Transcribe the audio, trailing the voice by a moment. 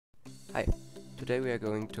Hi, today we are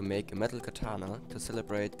going to make a metal katana to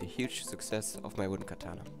celebrate the huge success of my wooden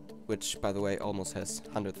katana, which by the way almost has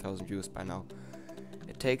 100,000 views by now.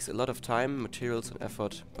 It takes a lot of time, materials and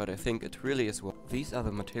effort, but I think it really is worth it. These are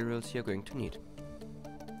the materials you're going to need.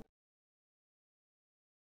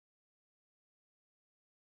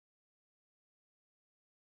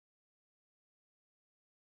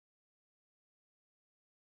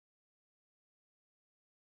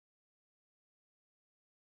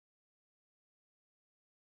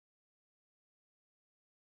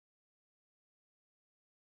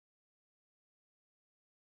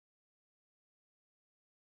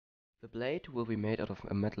 The blade will be made out of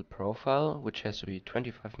a metal profile, which has to be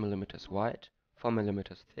 25 mm wide, 4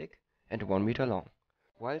 mm thick and 1 meter long.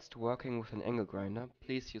 Whilst working with an angle grinder,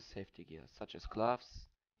 please use safety gear, such as gloves,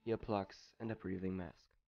 earplugs and a breathing mask.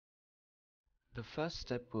 The first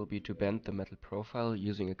step will be to bend the metal profile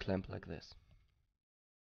using a clamp like this.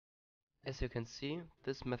 As you can see,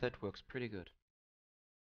 this method works pretty good.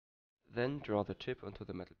 Then draw the tip onto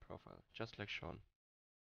the metal profile, just like shown.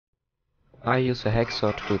 I use a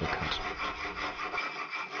hacksaw to do the cut.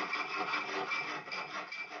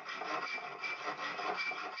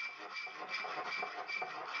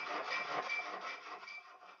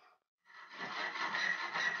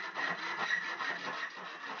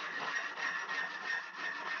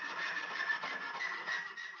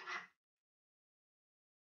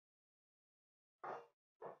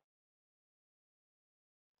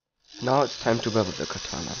 Now it's time to bevel the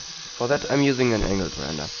katana. For that I'm using an angle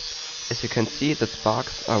grinder. As you can see, the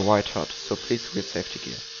sparks are white hot, so please wear safety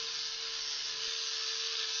gear.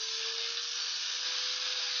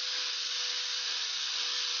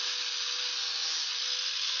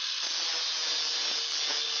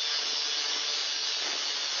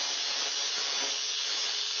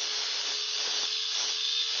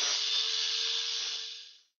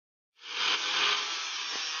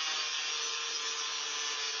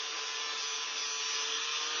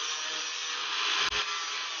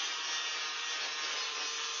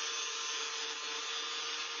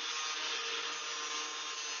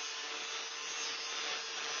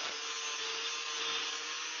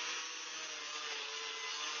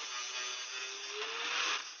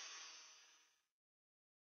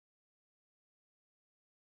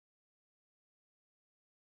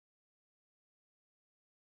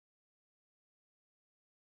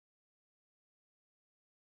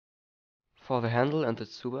 For the handle and the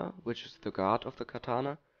tsuba, which is the guard of the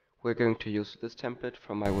katana, we're going to use this template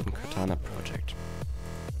from my wooden katana project.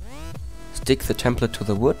 Stick the template to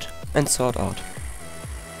the wood and saw it out.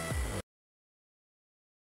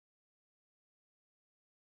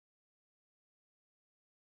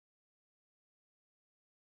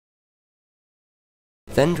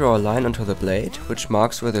 Then draw a line onto the blade, which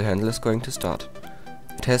marks where the handle is going to start.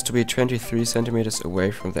 It has to be 23 centimeters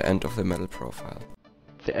away from the end of the metal profile.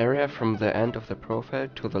 The area from the end of the profile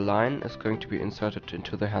to the line is going to be inserted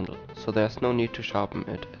into the handle, so there's no need to sharpen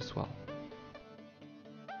it as well.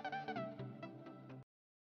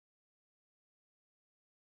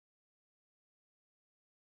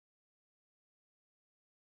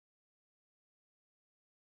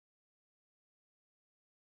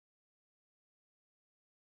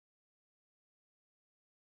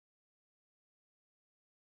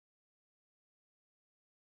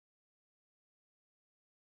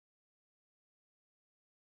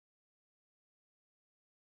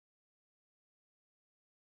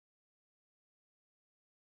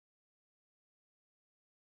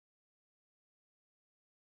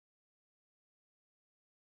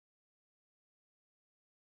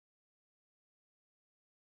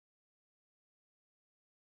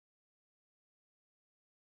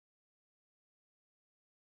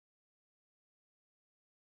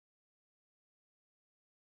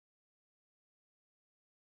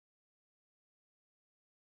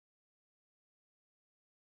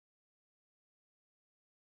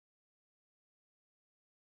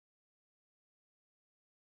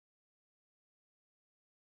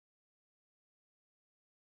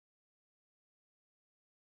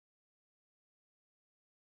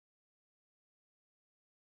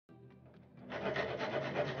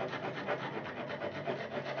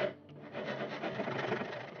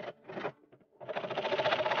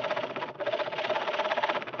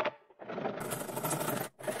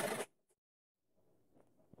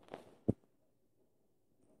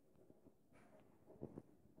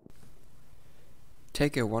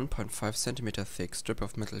 Take a 1.5 cm thick strip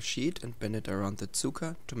of metal sheet and bend it around the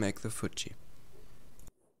tsuka to make the fuji.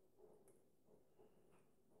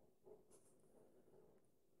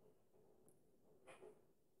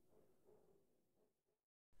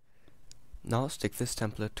 Now stick this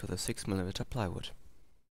template to the 6mm plywood.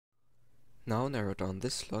 Now narrow down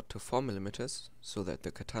this slot to 4mm so that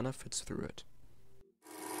the katana fits through it.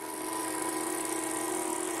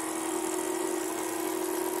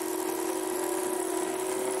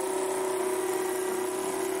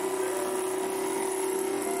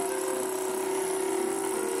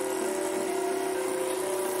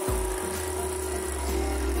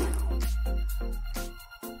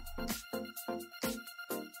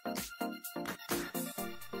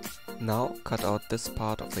 Now cut out this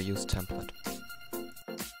part of the used template.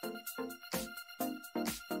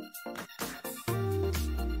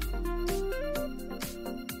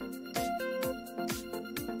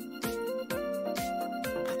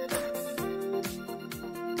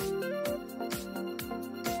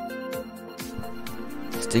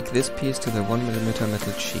 Stick this piece to the 1mm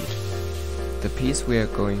metal sheet. The piece we are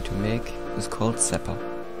going to make is called zapper.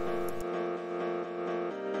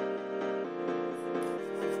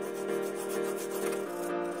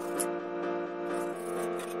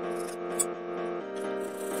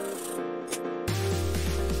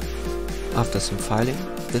 After some filing,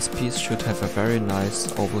 this piece should have a very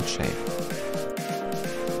nice oval shape.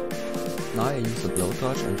 Now I use a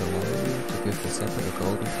blowtorch and a wire wheel to give the zapper a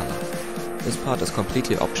golden color. This part is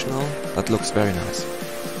completely optional, but looks very nice.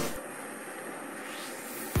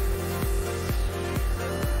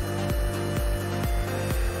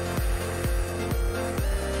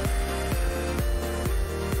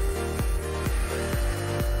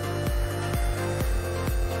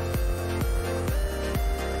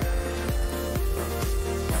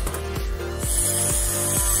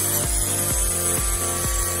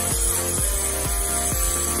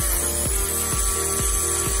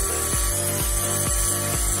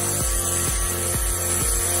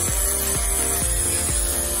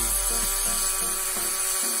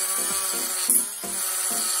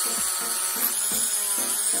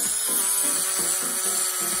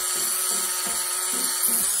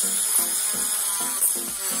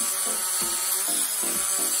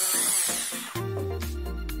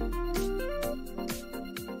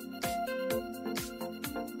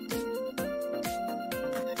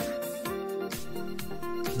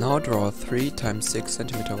 Now draw a 3 x 6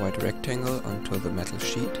 cm wide rectangle onto the metal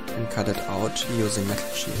sheet and cut it out using metal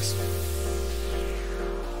shears.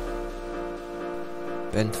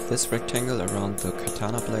 Bend this rectangle around the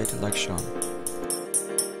katana blade like shown.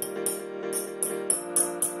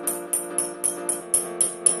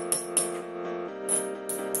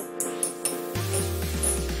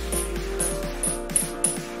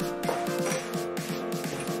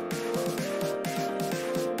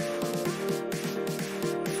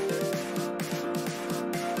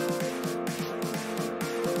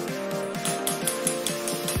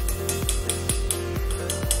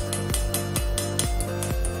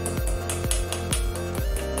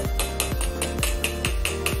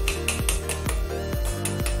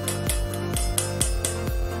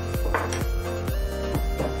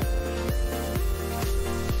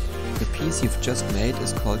 The piece you've just made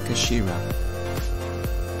is called kashira.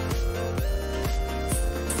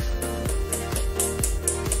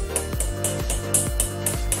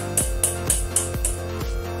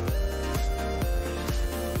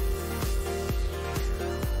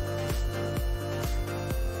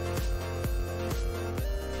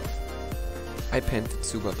 I paint the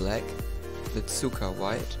tsuba black, the tsuka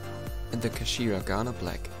white, and the kashiragane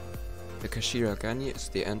black. The kashiragane is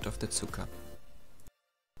the end of the tsuka.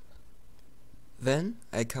 Then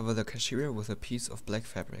I cover the kashira with a piece of black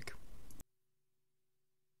fabric.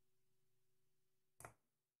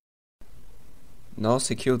 Now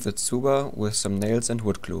secure the tsuba with some nails and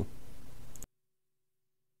wood glue.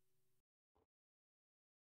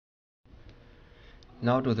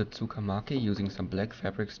 Now do the tsukamaki using some black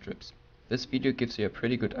fabric strips. This video gives you a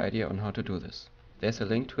pretty good idea on how to do this. There's a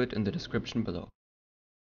link to it in the description below.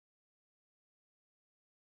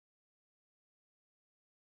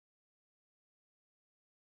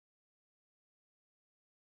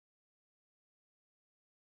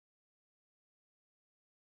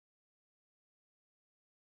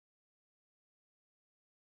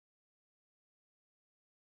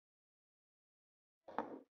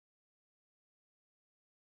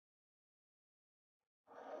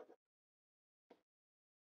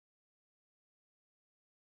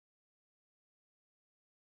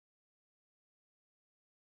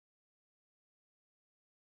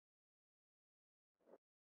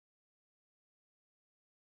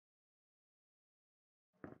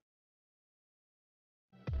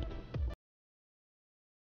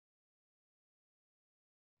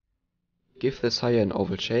 Give the saya an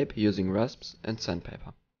oval shape using rasps and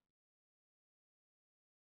sandpaper.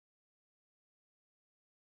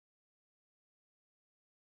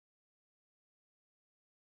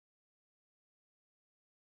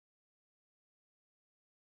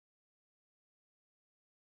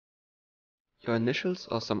 Your initials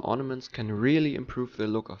or some ornaments can really improve the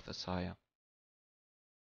look of the sire.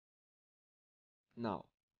 Now,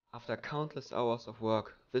 after countless hours of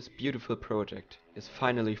work, this beautiful project is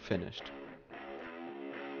finally finished.